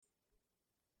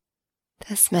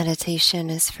This meditation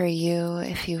is for you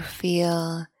if you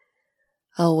feel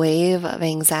a wave of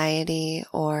anxiety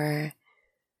or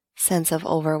sense of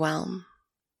overwhelm.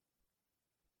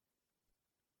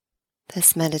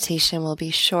 This meditation will be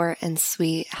short and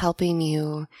sweet, helping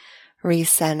you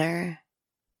recenter,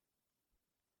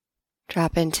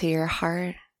 drop into your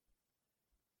heart,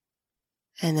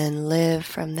 and then live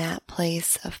from that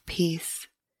place of peace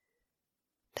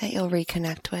that you'll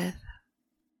reconnect with.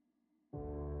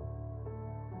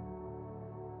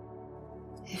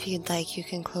 If you'd like, you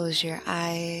can close your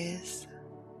eyes.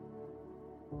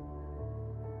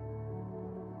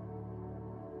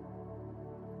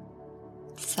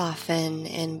 Soften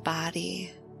in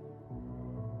body,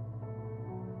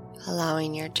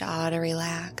 allowing your jaw to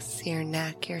relax, your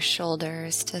neck, your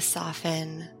shoulders to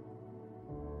soften.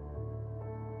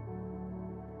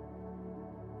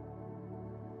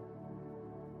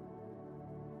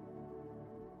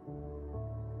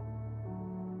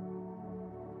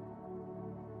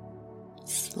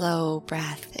 Slow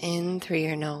breath in through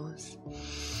your nose.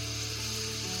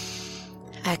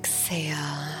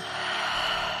 Exhale.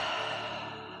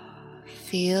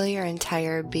 Feel your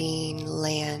entire being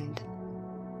land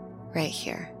right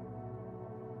here.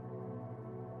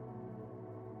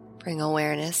 Bring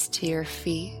awareness to your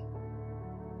feet,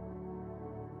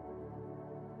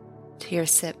 to your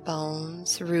sit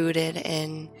bones, rooted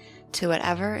in to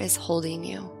whatever is holding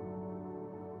you.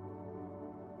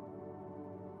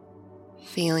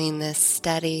 Feeling this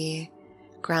steady,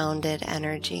 grounded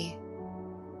energy.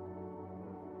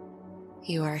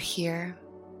 You are here.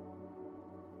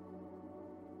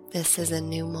 This is a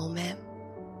new moment.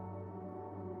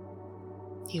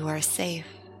 You are safe.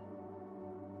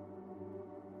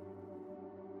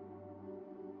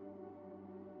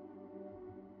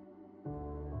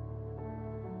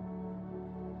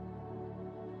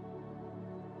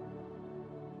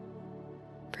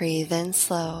 Breathe in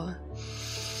slow.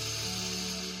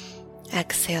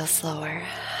 Exhale slower.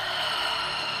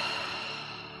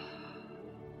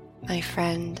 My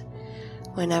friend,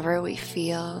 whenever we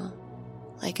feel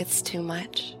like it's too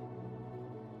much,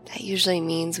 that usually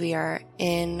means we are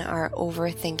in our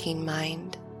overthinking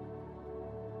mind.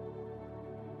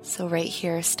 So right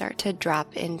here, start to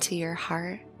drop into your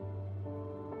heart,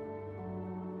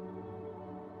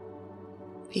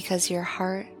 because your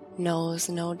heart knows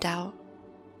no doubt.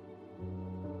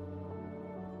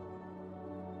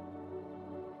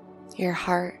 Your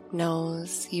heart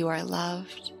knows you are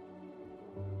loved,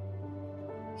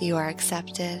 you are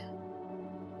accepted,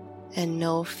 and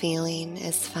no feeling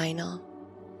is final.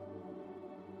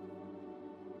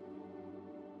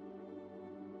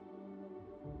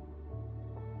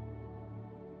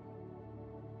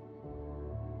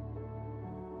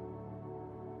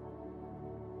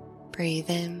 Breathe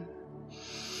in,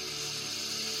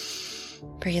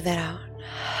 breathe it out.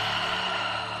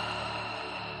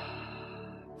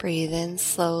 Breathe in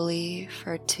slowly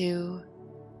for 2,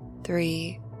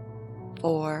 3,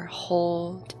 4.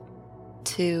 Hold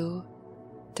 2,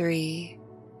 3,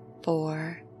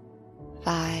 4,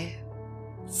 5,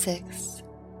 6,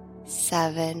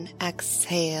 7.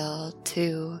 Exhale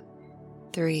 2,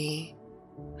 3,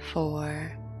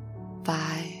 4,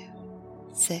 5,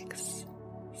 6,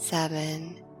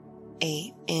 7,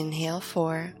 8. Inhale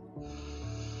 4.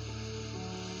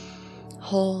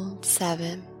 Hold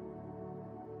 7.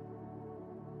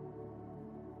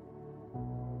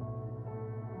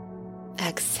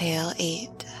 Exhale 8.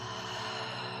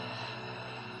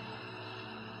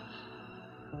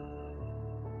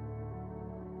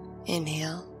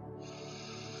 Inhale.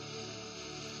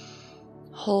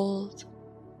 Hold.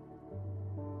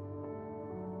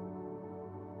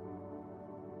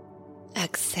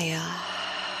 Exhale.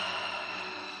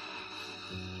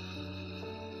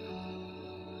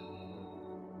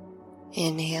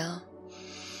 Inhale.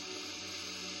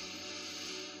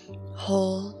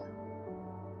 Hold.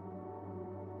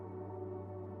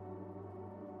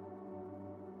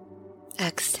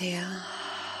 Exhale.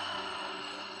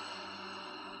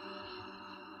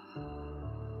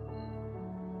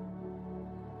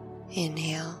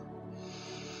 Inhale.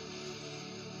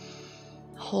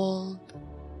 Hold.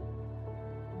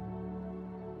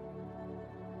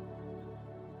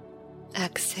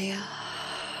 Exhale.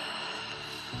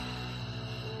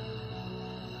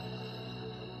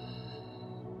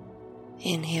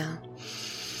 Inhale.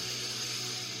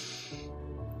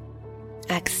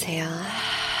 Exhale.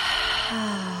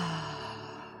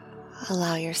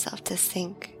 Allow yourself to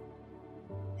sink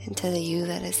into the you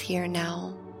that is here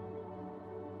now,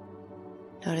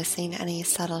 noticing any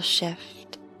subtle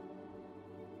shift.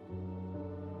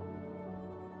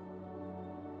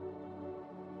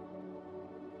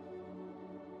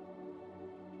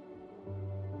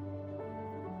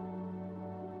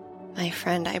 My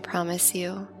friend, I promise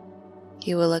you,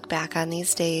 you will look back on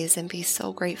these days and be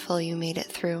so grateful you made it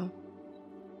through.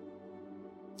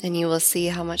 And you will see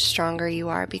how much stronger you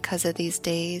are because of these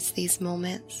days, these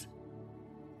moments.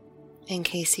 In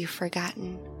case you've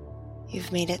forgotten,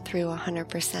 you've made it through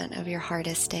 100% of your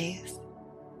hardest days.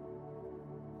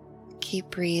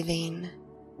 Keep breathing.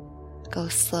 Go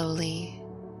slowly.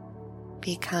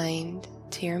 Be kind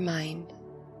to your mind.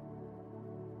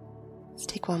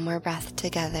 Let's take one more breath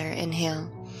together. Inhale.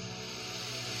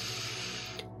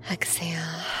 Exhale.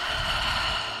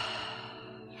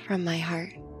 From my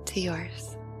heart to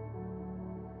yours.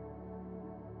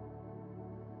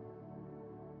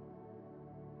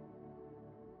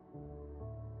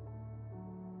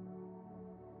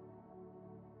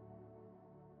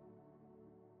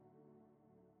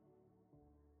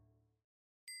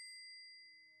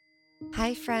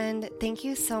 Hi friend, thank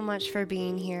you so much for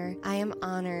being here. I am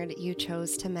honored you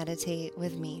chose to meditate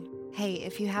with me. Hey,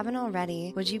 if you haven't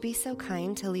already, would you be so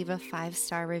kind to leave a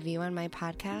 5-star review on my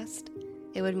podcast?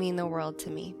 It would mean the world to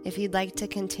me. If you'd like to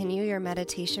continue your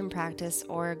meditation practice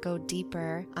or go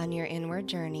deeper on your inward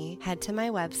journey, head to my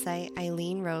website,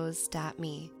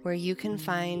 eileenrose.me, where you can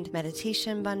find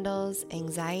meditation bundles,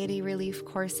 anxiety relief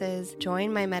courses,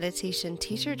 join my meditation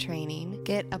teacher training,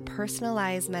 get a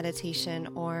personalized meditation,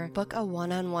 or book a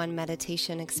one-on-one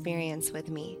meditation experience with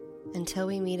me. Until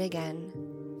we meet again,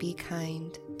 be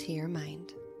kind to your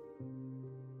mind.